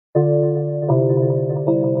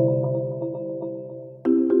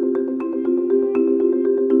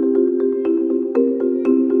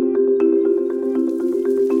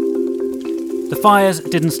fires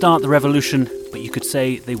didn't start the revolution, but you could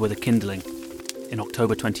say they were the kindling. In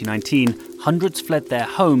October 2019, hundreds fled their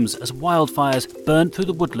homes as wildfires burned through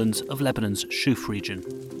the woodlands of Lebanon's Shuf region.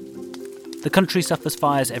 The country suffers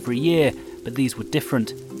fires every year, but these were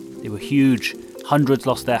different. They were huge. Hundreds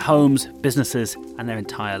lost their homes, businesses, and their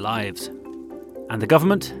entire lives. And the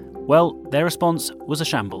government? Well, their response was a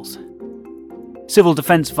shambles. Civil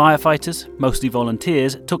defence firefighters, mostly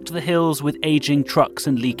volunteers, took to the hills with ageing trucks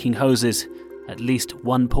and leaking hoses. At least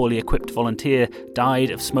one poorly equipped volunteer died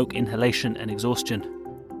of smoke inhalation and exhaustion.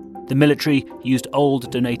 The military used old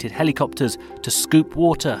donated helicopters to scoop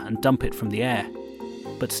water and dump it from the air.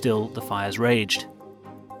 But still the fires raged.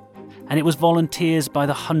 And it was volunteers by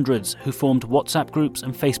the hundreds who formed WhatsApp groups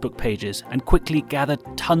and Facebook pages and quickly gathered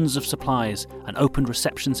tons of supplies and opened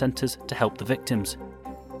reception centres to help the victims.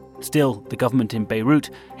 Still, the government in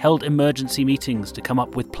Beirut held emergency meetings to come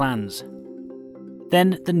up with plans.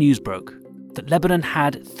 Then the news broke that Lebanon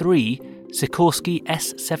had 3 Sikorsky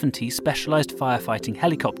S-70 specialised firefighting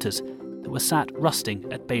helicopters that were sat rusting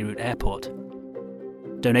at Beirut airport.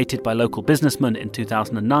 Donated by local businessmen in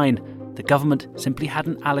 2009, the government simply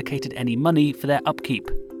hadn't allocated any money for their upkeep,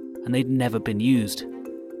 and they'd never been used.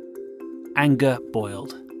 Anger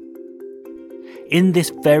boiled. In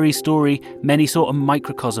this very story, many saw a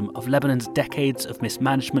microcosm of Lebanon's decades of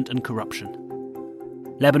mismanagement and corruption.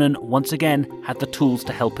 Lebanon once again had the tools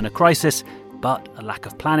to help in a crisis, but a lack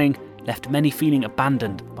of planning left many feeling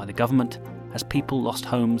abandoned by the government as people lost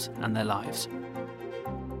homes and their lives.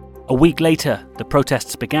 A week later, the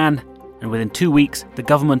protests began, and within 2 weeks, the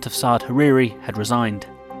government of Saad Hariri had resigned.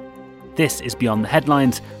 This is Beyond the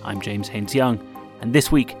Headlines. I'm James Haines-Young, and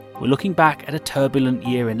this week we're looking back at a turbulent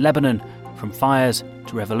year in Lebanon, from fires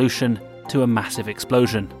to revolution to a massive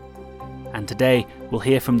explosion. And today we'll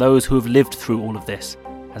hear from those who have lived through all of this,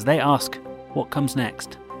 as they ask, what comes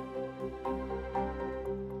next?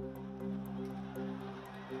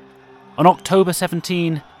 On October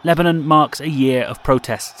 17, Lebanon marks a year of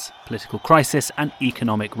protests, political crisis and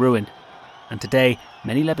economic ruin. And today,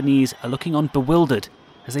 many Lebanese are looking on bewildered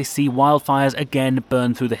as they see wildfires again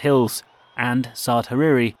burn through the hills, and Saad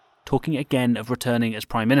Hariri talking again of returning as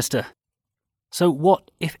Prime Minister. So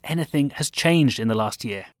what, if anything, has changed in the last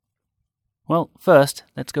year? Well, first,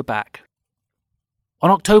 let's go back. On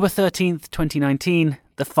October 13th, 2019,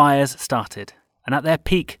 the fires started, and at their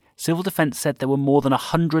peak, civil defence said there were more than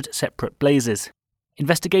 100 separate blazes.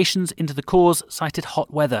 Investigations into the cause cited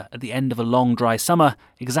hot weather at the end of a long dry summer,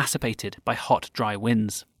 exacerbated by hot, dry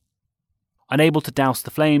winds. Unable to douse the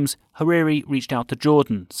flames, Hariri reached out to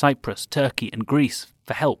Jordan, Cyprus, Turkey and Greece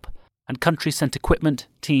for help, and countries sent equipment,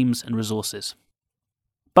 teams and resources.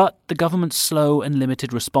 But the government's slow and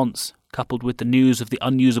limited response, coupled with the news of the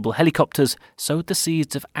unusable helicopters, sowed the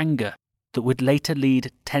seeds of anger that would later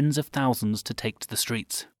lead tens of thousands to take to the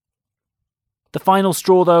streets. The final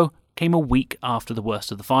straw, though, came a week after the worst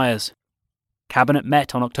of the fires. Cabinet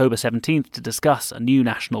met on October 17th to discuss a new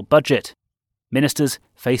national budget. Ministers,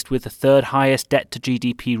 faced with the third highest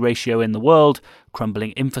debt-to-GDP ratio in the world,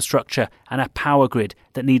 crumbling infrastructure and a power grid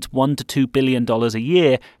that needs $1 to $2 billion a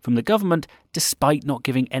year from the government, despite not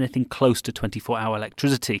giving anything close to 24-hour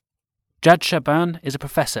electricity. Jad Shaban is a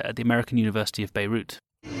professor at the American University of Beirut.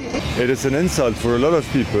 It is an insult for a lot of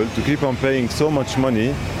people to keep on paying so much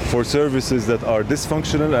money for services that are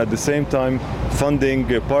dysfunctional, at the same time funding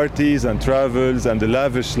parties and travels and the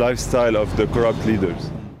lavish lifestyle of the corrupt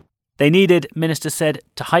leaders. They needed, ministers said,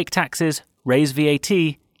 to hike taxes, raise VAT,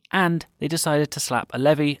 and they decided to slap a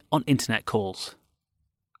levy on internet calls.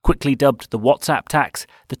 Quickly dubbed the WhatsApp tax,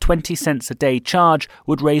 the 20 cents a day charge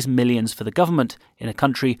would raise millions for the government in a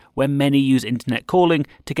country where many use internet calling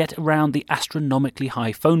to get around the astronomically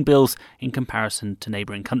high phone bills in comparison to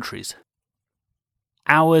neighbouring countries.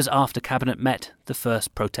 Hours after Cabinet met, the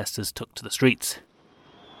first protesters took to the streets.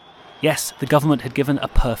 Yes, the government had given a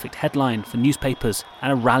perfect headline for newspapers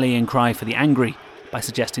and a rallying cry for the angry by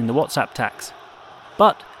suggesting the WhatsApp tax.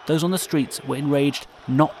 But those on the streets were enraged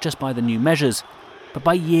not just by the new measures, but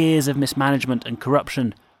by years of mismanagement and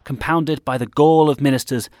corruption, compounded by the gall of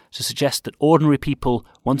ministers to suggest that ordinary people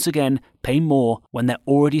once again pay more when they're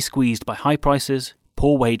already squeezed by high prices,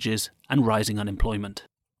 poor wages and rising unemployment.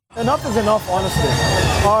 Enough is enough, honestly.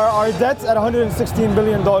 Our debt's at $116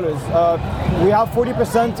 billion. We have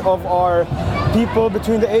 40% of our people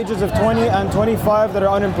between the ages of 20 and 25 that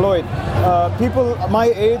are unemployed. People my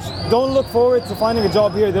age don't look forward to finding a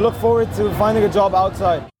job here. They look forward to finding a job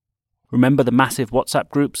outside. Remember the massive WhatsApp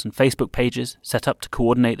groups and Facebook pages set up to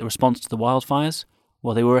coordinate the response to the wildfires?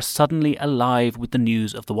 Well, they were suddenly alive with the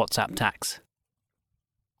news of the WhatsApp tax.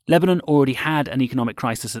 Lebanon already had an economic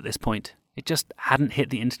crisis at this point. It just hadn't hit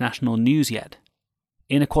the international news yet.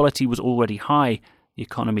 Inequality was already high, the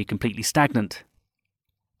economy completely stagnant.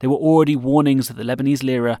 There were already warnings that the Lebanese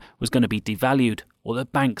lira was going to be devalued or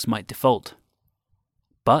that banks might default.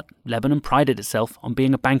 But Lebanon prided itself on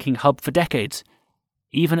being a banking hub for decades.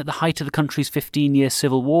 Even at the height of the country's 15-year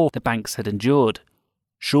civil war, the banks had endured.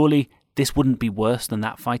 Surely this wouldn't be worse than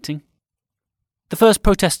that fighting? The first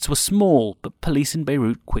protests were small, but police in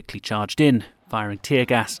Beirut quickly charged in, firing tear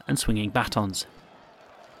gas and swinging batons.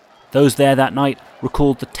 Those there that night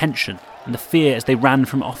recalled the tension and the fear as they ran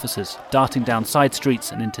from officers, darting down side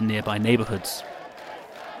streets and into nearby neighbourhoods.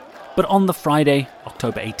 But on the Friday,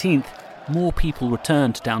 October 18th, more people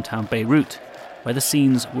returned to downtown Beirut, where the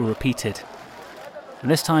scenes were repeated. And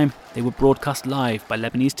this time, they were broadcast live by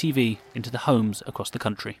Lebanese TV into the homes across the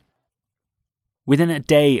country. Within a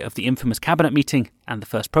day of the infamous cabinet meeting and the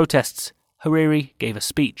first protests, Hariri gave a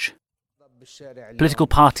speech. Political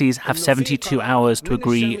parties have 72 hours to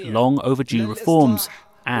agree long overdue reforms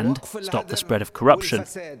and stop the spread of corruption.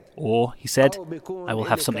 Or, he said, I will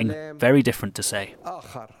have something very different to say.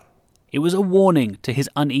 It was a warning to his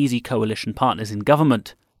uneasy coalition partners in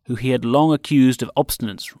government, who he had long accused of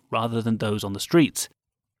obstinance rather than those on the streets.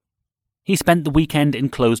 He spent the weekend in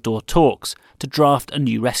closed-door talks to draft a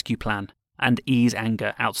new rescue plan and ease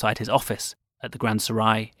anger outside his office at the Grand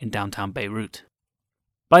Sarai in downtown Beirut.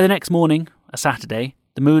 By the next morning, a Saturday,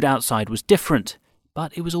 the mood outside was different,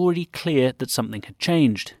 but it was already clear that something had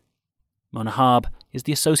changed. Mona Harb is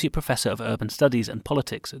the Associate Professor of Urban Studies and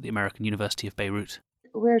Politics at the American University of Beirut.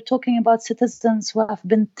 We're talking about citizens who have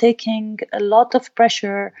been taking a lot of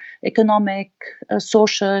pressure, economic,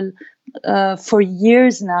 social, for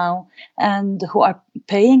years now, and who are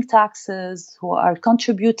paying taxes, who are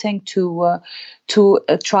contributing to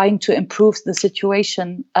trying to improve the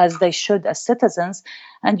situation as they should as citizens.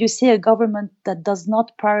 And you see a government that does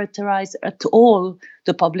not prioritize at all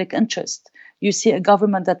the public interest. You see a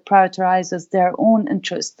government that prioritizes their own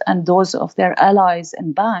interest and those of their allies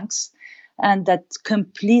and banks, and that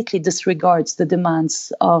completely disregards the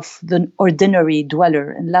demands of the ordinary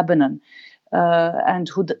dweller in Lebanon, and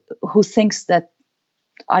who thinks that,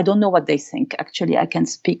 I don't know what they think. Actually, I can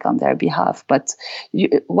speak on their behalf, but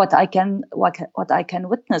what I can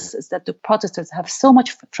witness is that the protesters have so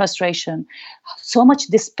much frustration, so much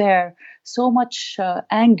despair, so much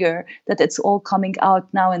anger, that it's all coming out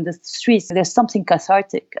now in the streets. There's something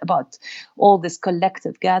cathartic about all this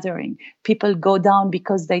collective gathering. People go down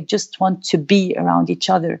because they just want to be around each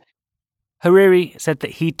other. Hariri said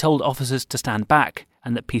that he'd told officers to stand back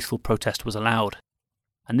and that peaceful protest was allowed.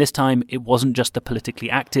 And this time, it wasn't just the politically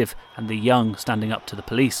active and the young standing up to the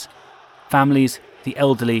police. Families, the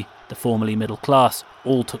elderly, the formerly middle class,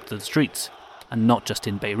 all took to the streets, and not just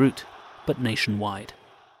in Beirut, but nationwide.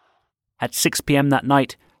 At 6 p.m. that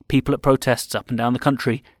night, people at protests up and down the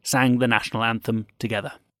country sang the national anthem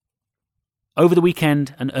together. Over the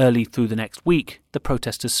weekend and early through the next week, the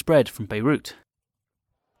protesters spread from Beirut.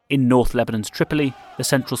 In North Lebanon's Tripoli, the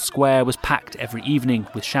central square was packed every evening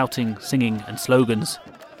with shouting, singing and slogans.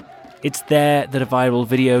 It's there that a viral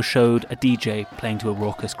video showed a DJ playing to a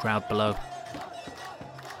raucous crowd below.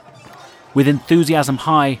 With enthusiasm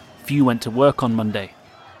high, few went to work on Monday.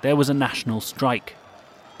 There was a national strike.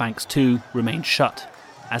 Banks too remained shut,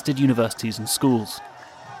 as did universities and schools.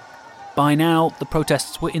 By now, the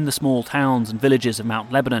protests were in the small towns and villages of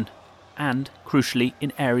Mount Lebanon, and, crucially,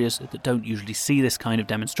 in areas that don't usually see this kind of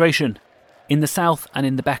demonstration. In the south and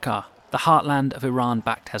in the Bekaa, the heartland of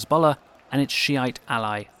Iran-backed Hezbollah and its Shiite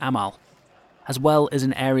ally Amal, as well as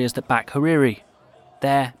in areas that back Hariri.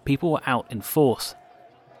 There, people were out in force.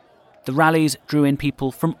 The rallies drew in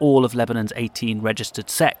people from all of Lebanon's 18 registered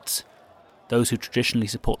sects, those who traditionally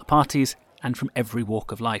support the parties, and from every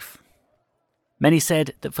walk of life. Many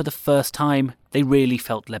said that for the first time, they really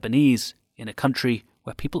felt Lebanese in a country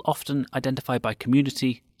where people often identify by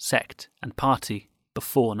community, sect and party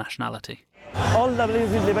before nationality. All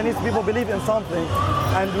Lebanese people believe in something,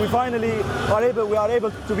 and we finally are able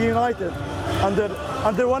to be united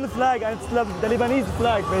under one flag, and it's the Lebanese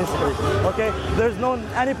flag, basically. Okay, there's no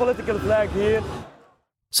any political flag here.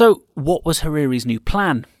 So, what was Hariri's new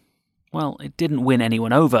plan? Well, it didn't win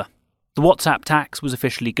anyone over. The WhatsApp tax was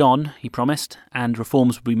officially gone, he promised, and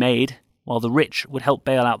reforms would be made, while the rich would help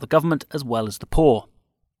bail out the government as well as the poor.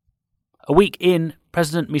 A week in,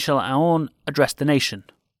 President Michel Aoun addressed the nation.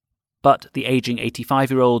 But the ageing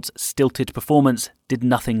 85-year-old's stilted performance did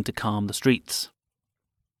nothing to calm the streets.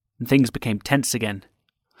 And things became tense again.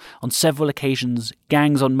 On several occasions,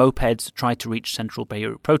 gangs on mopeds tried to reach central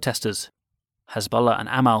Beirut protesters. Hezbollah and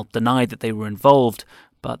Amal denied that they were involved,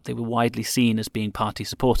 but they were widely seen as being party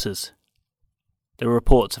supporters. There were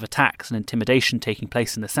reports of attacks and intimidation taking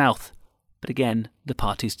place in the south. but again, the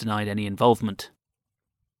parties denied any involvement.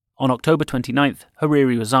 On October 29th,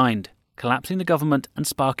 Hariri resigned, collapsing the government and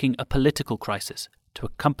sparking a political crisis to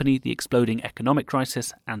accompany the exploding economic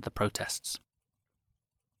crisis and the protests.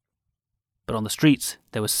 But on the streets,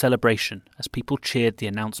 there was celebration as people cheered the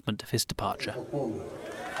announcement of his departure.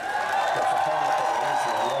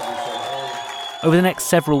 Over the next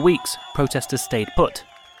several weeks, protesters stayed put.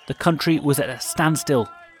 The country was at a standstill.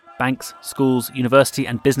 Banks, schools, university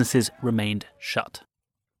and businesses remained shut.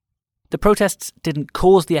 The protests didn't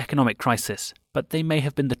cause the economic crisis, but they may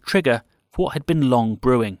have been the trigger for what had been long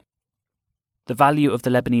brewing. The value of the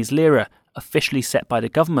Lebanese lira, officially set by the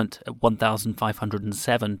government at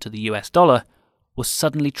 1,507 to the US dollar, was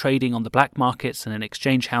suddenly trading on the black markets and in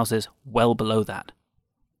exchange houses well below that.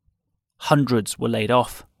 Hundreds were laid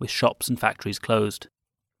off, with shops and factories closed.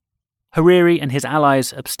 Hariri and his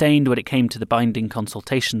allies abstained when it came to the binding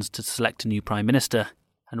consultations to select a new prime minister,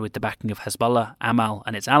 and with the backing of Hezbollah, Amal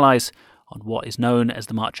and its allies, on what is known as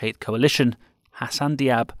the March 8th coalition, Hassan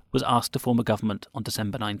Diab was asked to form a government on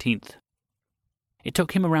December 19th. It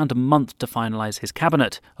took him around a month to finalise his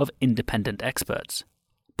cabinet of independent experts.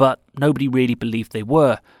 But nobody really believed they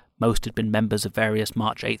were. Most had been members of various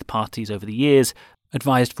March 8th parties over the years,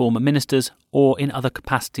 advised former ministers, or in other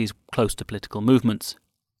capacities close to political movements,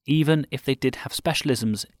 even if they did have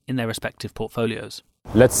specialisms in their respective portfolios.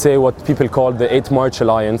 Let's say what people call the 8 March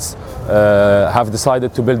Alliance have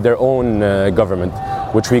decided to build their own government,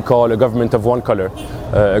 which we call a government of one color,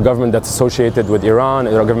 a government that's associated with Iran,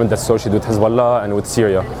 a government that's associated with Hezbollah and with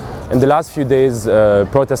Syria. In the last few days,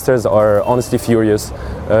 protesters are honestly furious.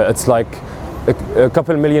 It's like a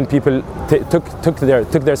couple million people took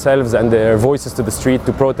themselves and their voices to the street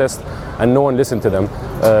to protest, and no one listened to them.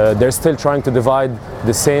 They're still trying to divide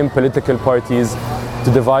the same political parties,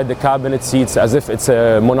 to divide the cabinet seats as if it's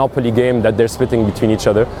a monopoly game that they're splitting between each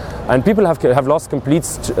other. And people have lost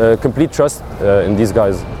complete trust in these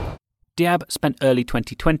guys. Diab spent early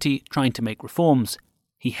 2020 trying to make reforms.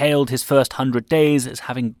 He hailed his first 100 days as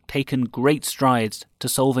having taken great strides to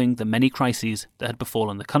solving the many crises that had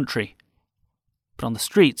befallen the country. But on the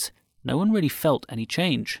streets, no one really felt any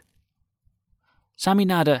change. Sami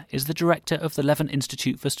Nader is the director of the Lebanon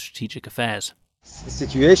Institute for Strategic Affairs. A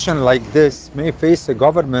situation like this may face a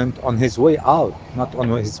government on his way out, not on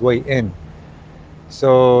his way in.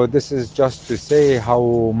 So this is just to say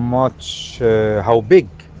how big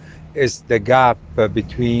is the gap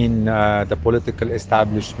between the political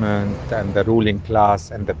establishment and the ruling class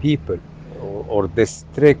and the people, or this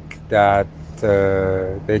trick that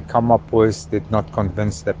they come up with did not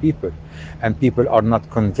convince the people, and people are not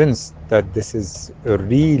convinced that this is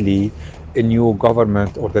really a new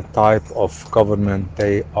government or the type of government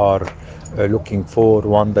they are looking for,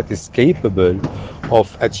 one that is capable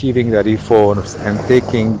of achieving the reforms and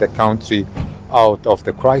taking the country out of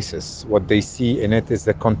the crisis. What they see in it is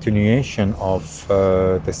the continuation of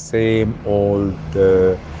the same old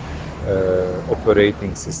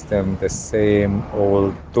operating system, the same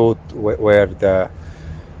old thought where the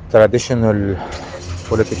traditional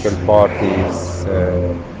political parties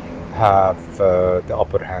have the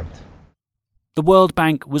upper hand. The World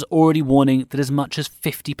Bank was already warning that as much as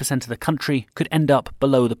 50% of the country could end up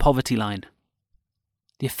below the poverty line.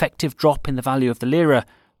 The effective drop in the value of the lira,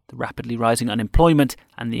 the rapidly rising unemployment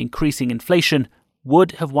and the increasing inflation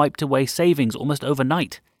would have wiped away savings almost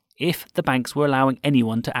overnight if the banks were allowing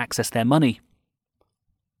anyone to access their money.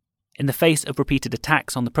 In the face of repeated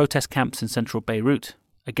attacks on the protest camps in central Beirut,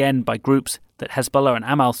 again by groups that Hezbollah and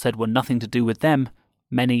Amal said were nothing to do with them,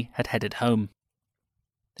 many had headed home.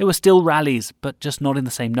 There were still rallies, but just not in the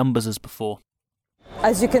same numbers as before.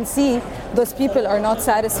 As you can see, those people are not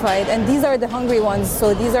satisfied, and these are the hungry ones,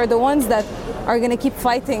 so these are the ones that are going to keep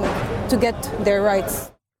fighting to get their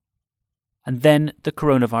rights. And then the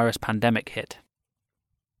coronavirus pandemic hit.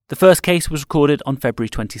 The first case was recorded on February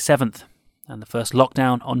 27th, and the first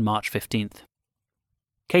lockdown on March 15th.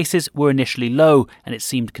 Cases were initially low, and it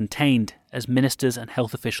seemed contained, as ministers and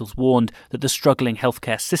health officials warned that the struggling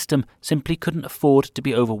healthcare system simply couldn't afford to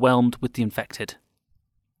be overwhelmed with the infected.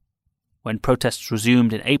 When protests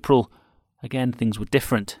resumed in April, again things were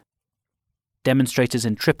different. Demonstrators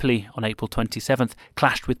in Tripoli on April 27th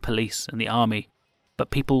clashed with police and the army, but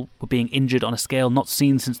people were being injured on a scale not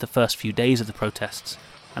seen since the first few days of the protests,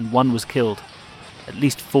 and one was killed. At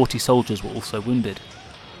least 40 soldiers were also wounded.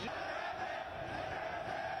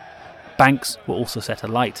 Banks were also set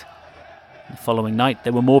alight. The following night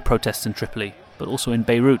there were more protests in Tripoli, but also in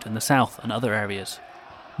Beirut and the south and other areas.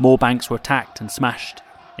 More banks were attacked and smashed.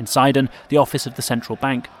 In Sidon, the office of the central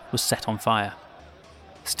bank was set on fire.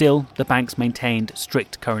 Still, the banks maintained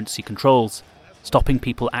strict currency controls. stopping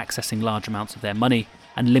people accessing large amounts of their money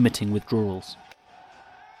and limiting withdrawals.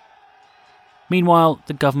 Meanwhile,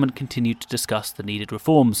 the government continued to discuss the needed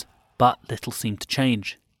reforms, but little seemed to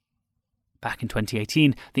change. Back in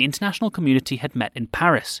 2018, the international community had met in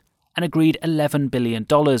Paris and agreed $11 billion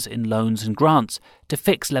in loans and grants to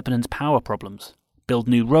fix Lebanon's power problems, build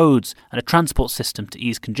new roads and a transport system to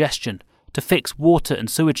ease congestion, to fix water and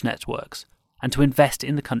sewage networks, and to invest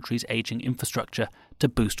in the country's ageing infrastructure to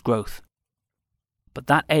boost growth. But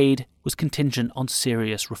that aid was contingent on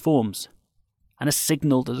serious reforms, and a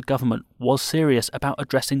signal that the government was serious about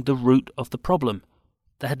addressing the root of the problem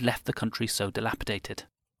that had left the country so dilapidated.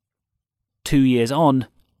 2 years on,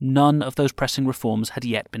 none of those pressing reforms had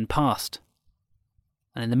yet been passed.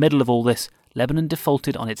 And in the middle of all this, Lebanon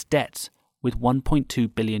defaulted on its debts with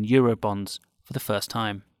 €1.2 billion bonds for the first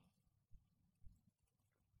time.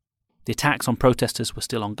 The attacks on protesters were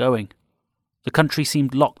still ongoing. The country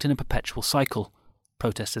seemed locked in a perpetual cycle.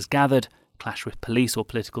 Protesters gathered, clashed with police or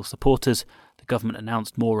political supporters, the government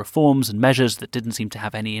announced more reforms and measures that didn't seem to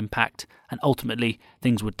have any impact, and ultimately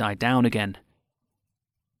things would die down again.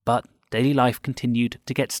 But daily life continued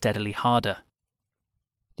to get steadily harder.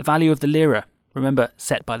 The value of the lira, remember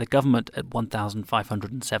set by the government at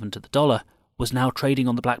 1,507 to the dollar, was now trading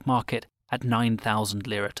on the black market at 9,000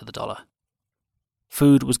 lira to the dollar.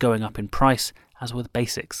 Food was going up in price, as were the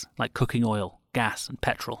basics like cooking oil, gas and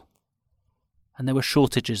petrol. And there were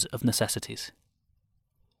shortages of necessities.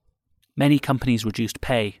 Many companies reduced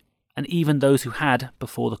pay, and even those who had,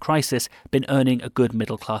 before the crisis, been earning a good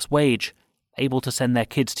middle-class wage, able to send their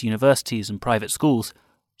kids to universities and private schools,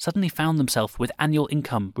 suddenly found themselves with annual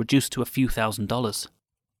income reduced to a few $1,000s.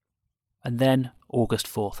 And then August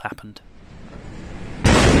 4th happened.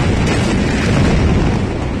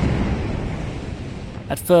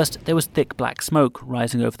 At first, there was thick black smoke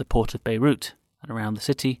rising over the port of Beirut, and around the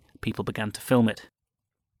city, people began to film it.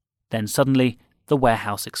 Then suddenly, the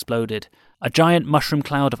warehouse exploded. A giant mushroom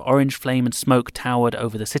cloud of orange flame and smoke towered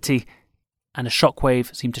over the city, and a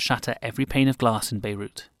shockwave seemed to shatter every pane of glass in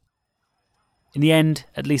Beirut. In the end,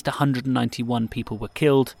 at least 191 people were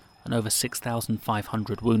killed and over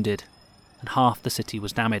 6,500 wounded, and half the city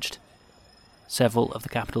was damaged. Several of the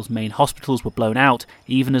capital's main hospitals were blown out,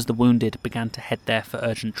 even as the wounded began to head there for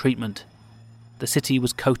urgent treatment. The city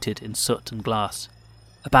was coated in soot and glass.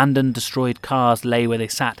 Abandoned, destroyed cars lay where they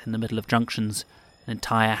sat in the middle of junctions, and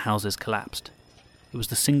entire houses collapsed. It was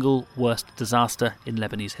the single worst disaster in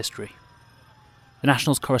Lebanese history. The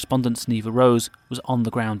National's correspondent Neva Rose was on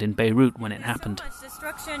the ground in Beirut when it happened. So much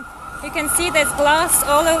destruction. You can see there's glass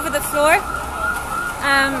all over the floor.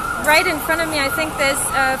 Right in front of me, I think there's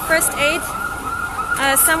first aid.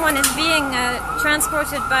 Someone is being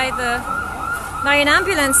transported by an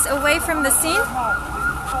ambulance away from the scene.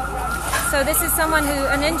 So this is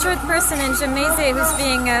an injured person in Jamese who's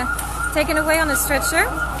being taken away on a stretcher.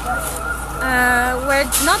 We're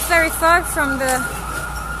not very far from the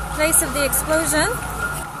place of the explosion.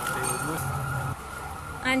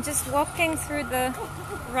 I'm just walking through the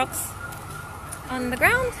rocks on the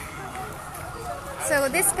ground. So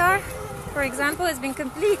this car, for example, has been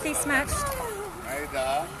completely smashed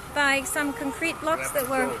by some concrete blocks that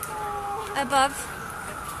were above.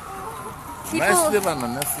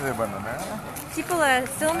 People are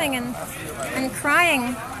filming and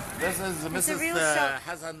crying. It's a real shock.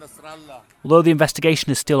 Although the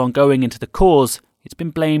investigation is still ongoing into the cause, it's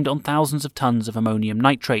been blamed on thousands of tons of ammonium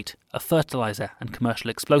nitrate, a fertilizer and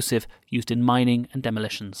commercial explosive used in mining and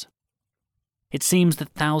demolitions. It seems that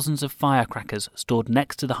thousands of firecrackers stored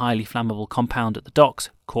next to the highly flammable compound at the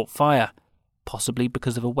docks caught fire, possibly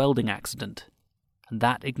because of a welding accident, and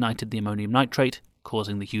that ignited the ammonium nitrate,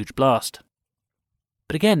 causing the huge blast.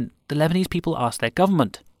 But again, the Lebanese people asked their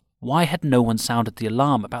government, why had no one sounded the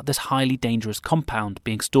alarm about this highly dangerous compound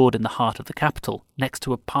being stored in the heart of the capital, next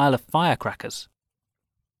to a pile of firecrackers?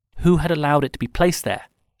 Who had allowed it to be placed there?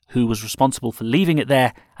 Who was responsible for leaving it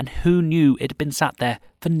there? And who knew it had been sat there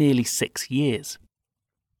for nearly 6 years?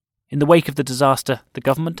 In the wake of the disaster, the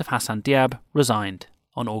government of Hassan Diab resigned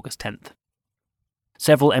on August 10th.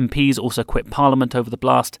 Several MPs also quit Parliament over the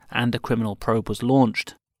blast, and a criminal probe was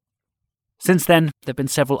launched. Since then, there have been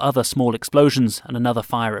several other small explosions and another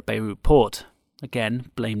fire at Beirut port,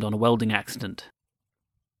 again blamed on a welding accident.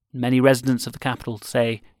 Many residents of the capital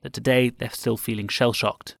say that today they're still feeling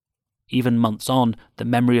shell-shocked. Even months on, the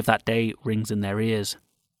memory of that day rings in their ears.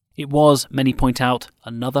 It was, many point out,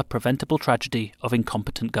 another preventable tragedy of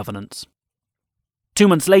incompetent governance. 2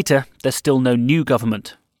 months later, there's still no new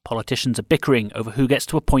government. Politicians are bickering over who gets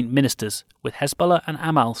to appoint ministers, with Hezbollah and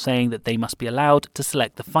Amal saying that they must be allowed to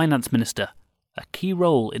select the finance minister, a key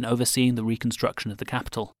role in overseeing the reconstruction of the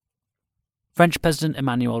capital. French President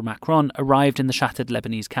Emmanuel Macron arrived in the shattered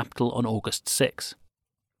Lebanese capital on August 6.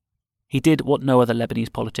 He did what no other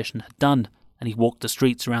Lebanese politician had done, and he walked the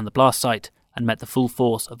streets around the blast site and met the full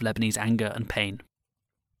force of Lebanese anger and pain.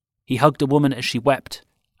 He hugged a woman as she wept,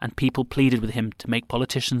 and people pleaded with him to make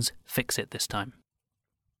politicians fix it this time.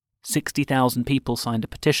 60,000 people signed a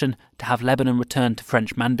petition to have Lebanon return to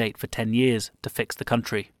French mandate for 10 years to fix the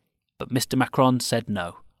country, but Mr. Macron said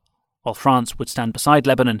no. While France would stand beside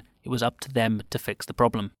Lebanon, it was up to them to fix the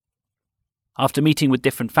problem. After meeting with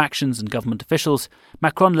different factions and government officials,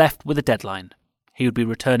 Macron left with a deadline. He would be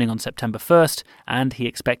returning on September 1st, and he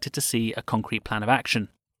expected to see a concrete plan of action.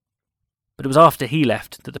 But it was after he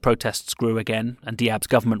left that the protests grew again and Diab's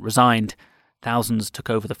government resigned. Thousands took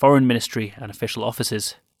over the foreign ministry and official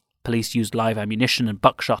offices. Police used live ammunition and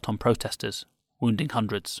buckshot on protesters, wounding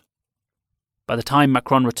hundreds. By the time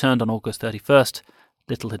Macron returned on August 31st,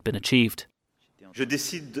 little had been achieved. Je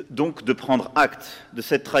décide donc de prendre acte de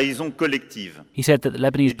cette trahison collective. He said that the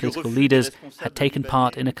Lebanese political leaders had taken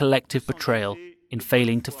part in a collective betrayal in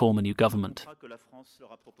failing to form a new government.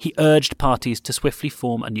 He urged parties to swiftly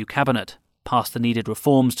form a new cabinet, pass the needed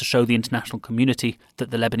reforms to show the international community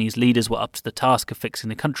that the Lebanese leaders were up to the task of fixing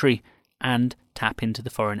the country, and tap into the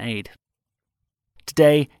foreign aid.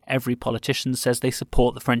 Today, every politician says they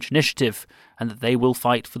support the French initiative and that they will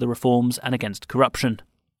fight for the reforms and against corruption.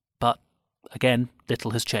 But, again,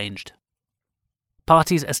 little has changed.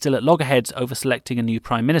 Parties are still at loggerheads over selecting a new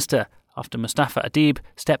prime minister after Mustafa Adib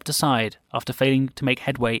stepped aside after failing to make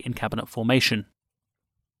headway in cabinet formation.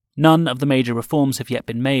 None of the major reforms have yet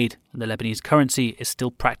been made, and the Lebanese currency is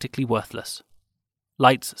still practically worthless.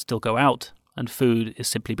 Lights still go out, and food is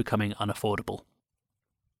simply becoming unaffordable.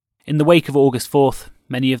 In the wake of August 4th,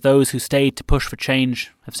 many of those who stayed to push for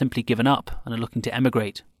change have simply given up and are looking to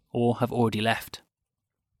emigrate, or have already left.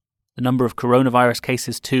 The number of coronavirus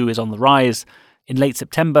cases too is on the rise. In late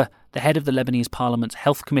September, the head of the Lebanese Parliament's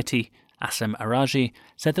Health Committee, Assem Araji,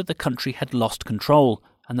 said that the country had lost control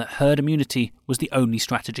and that herd immunity was the only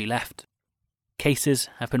strategy left. Cases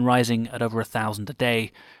have been rising at over 1,000 a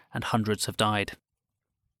day, and hundreds have died.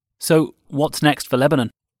 So, what's next for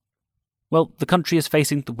Lebanon? Well, the country is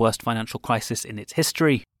facing the worst financial crisis in its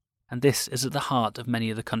history, and this is at the heart of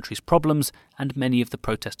many of the country's problems and many of the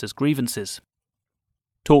protesters' grievances.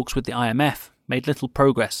 Talks with the IMF made little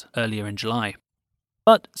progress earlier in July.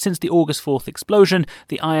 But since the August 4th explosion,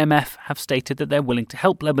 the IMF have stated that they're willing to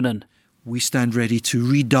help Lebanon. We stand ready to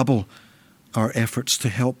redouble our efforts to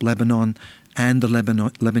help Lebanon and the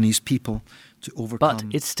Lebanese people to overcome.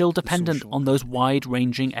 But it's still dependent on those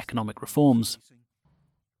wide-ranging economic reforms.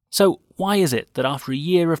 So why is it that after a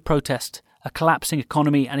year of protest, a collapsing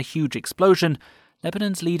economy and a huge explosion,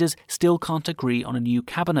 Lebanon's leaders still can't agree on a new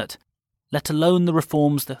cabinet, let alone the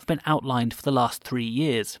reforms that have been outlined for the last 3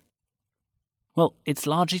 years? Well, it's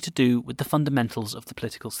largely to do with the fundamentals of the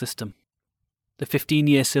political system. The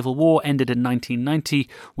 15-year civil war ended in 1990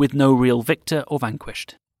 with no real victor or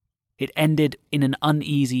vanquished. It ended in an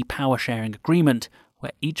uneasy power-sharing agreement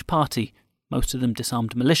where each party, most of them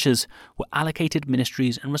disarmed militias, were allocated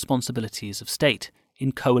ministries and responsibilities of state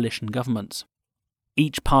in coalition governments.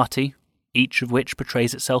 Each party, each of which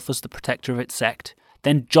portrays itself as the protector of its sect,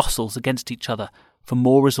 then jostles against each other for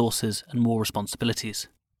more resources and more responsibilities.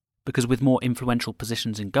 Because with more influential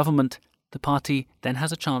positions in government, the party then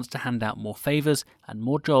has a chance to hand out more favours and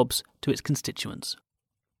more jobs to its constituents.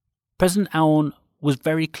 President Aoun was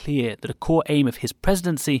very clear that a core aim of his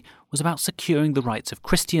presidency was about securing the rights of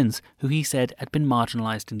Christians, who he said had been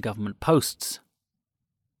marginalised in government posts.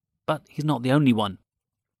 But he's not the only one.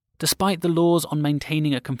 Despite the laws on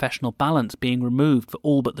maintaining a confessional balance being removed for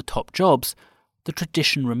all but the top jobs, the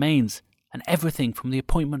tradition remains, and everything from the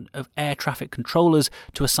appointment of air traffic controllers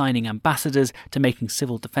to assigning ambassadors to making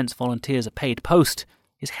civil defence volunteers a paid post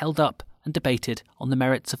is held up and debated on the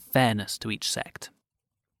merits of fairness to each sect.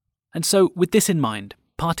 And so, with this in mind,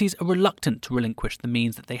 parties are reluctant to relinquish the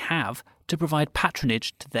means that they have to provide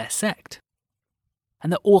patronage to their sect. And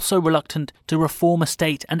they're also reluctant to reform a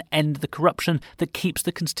state and end the corruption that keeps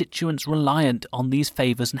the constituents reliant on these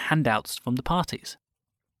favours and handouts from the parties.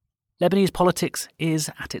 Lebanese politics is,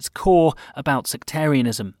 at its core, about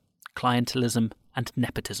sectarianism, clientelism and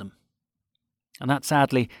nepotism. And that,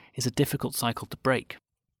 sadly, is a difficult cycle to break,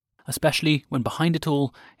 especially when behind it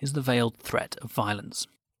all is the veiled threat of violence.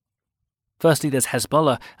 Firstly, there's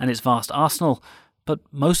Hezbollah and its vast arsenal, but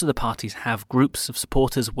most of the parties have groups of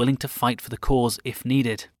supporters willing to fight for the cause if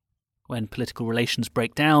needed. When political relations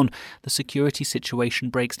break down, the security situation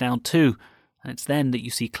breaks down too, and it's then that you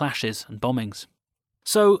see clashes and bombings.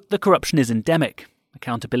 So the corruption is endemic,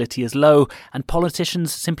 accountability is low, and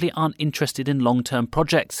politicians simply aren't interested in long-term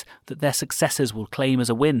projects that their successors will claim as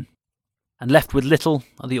a win. And left with little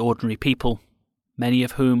are the ordinary people, many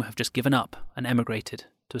of whom have just given up and emigrated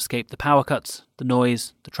to escape the power cuts, the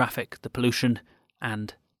noise, the traffic, the pollution,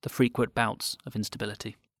 and the frequent bouts of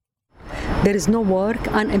instability. There is no work,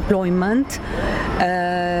 unemployment.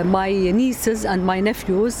 My nieces and my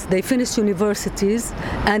nephews, they finished universities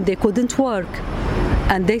and they couldn't work.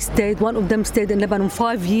 And one of them stayed in Lebanon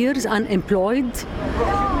 5 years unemployed,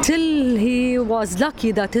 till he was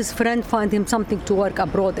lucky that his friend found him something to work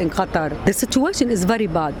abroad in Qatar. The situation is very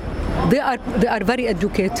bad. They are very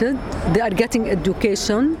educated, they are getting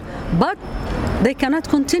education, but they cannot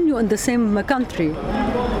continue in the same country.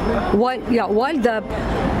 While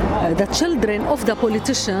the children of the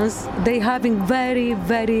politicians, they are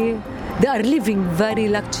living very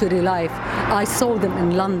luxury life. I saw them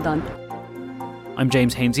in London. I'm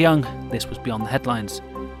James Haines-Young. This was Beyond the Headlines.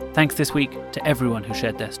 Thanks this week to everyone who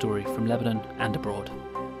shared their story from Lebanon and abroad.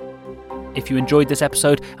 If you enjoyed this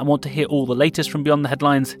episode and want to hear all the latest from Beyond the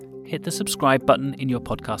Headlines, hit the subscribe button in your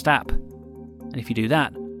podcast app. And if you do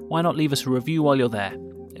that, why not leave us a review while you're there?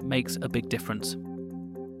 It makes a big difference.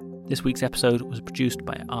 This week's episode was produced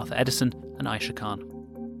by Arthur Edison and Aisha Khan.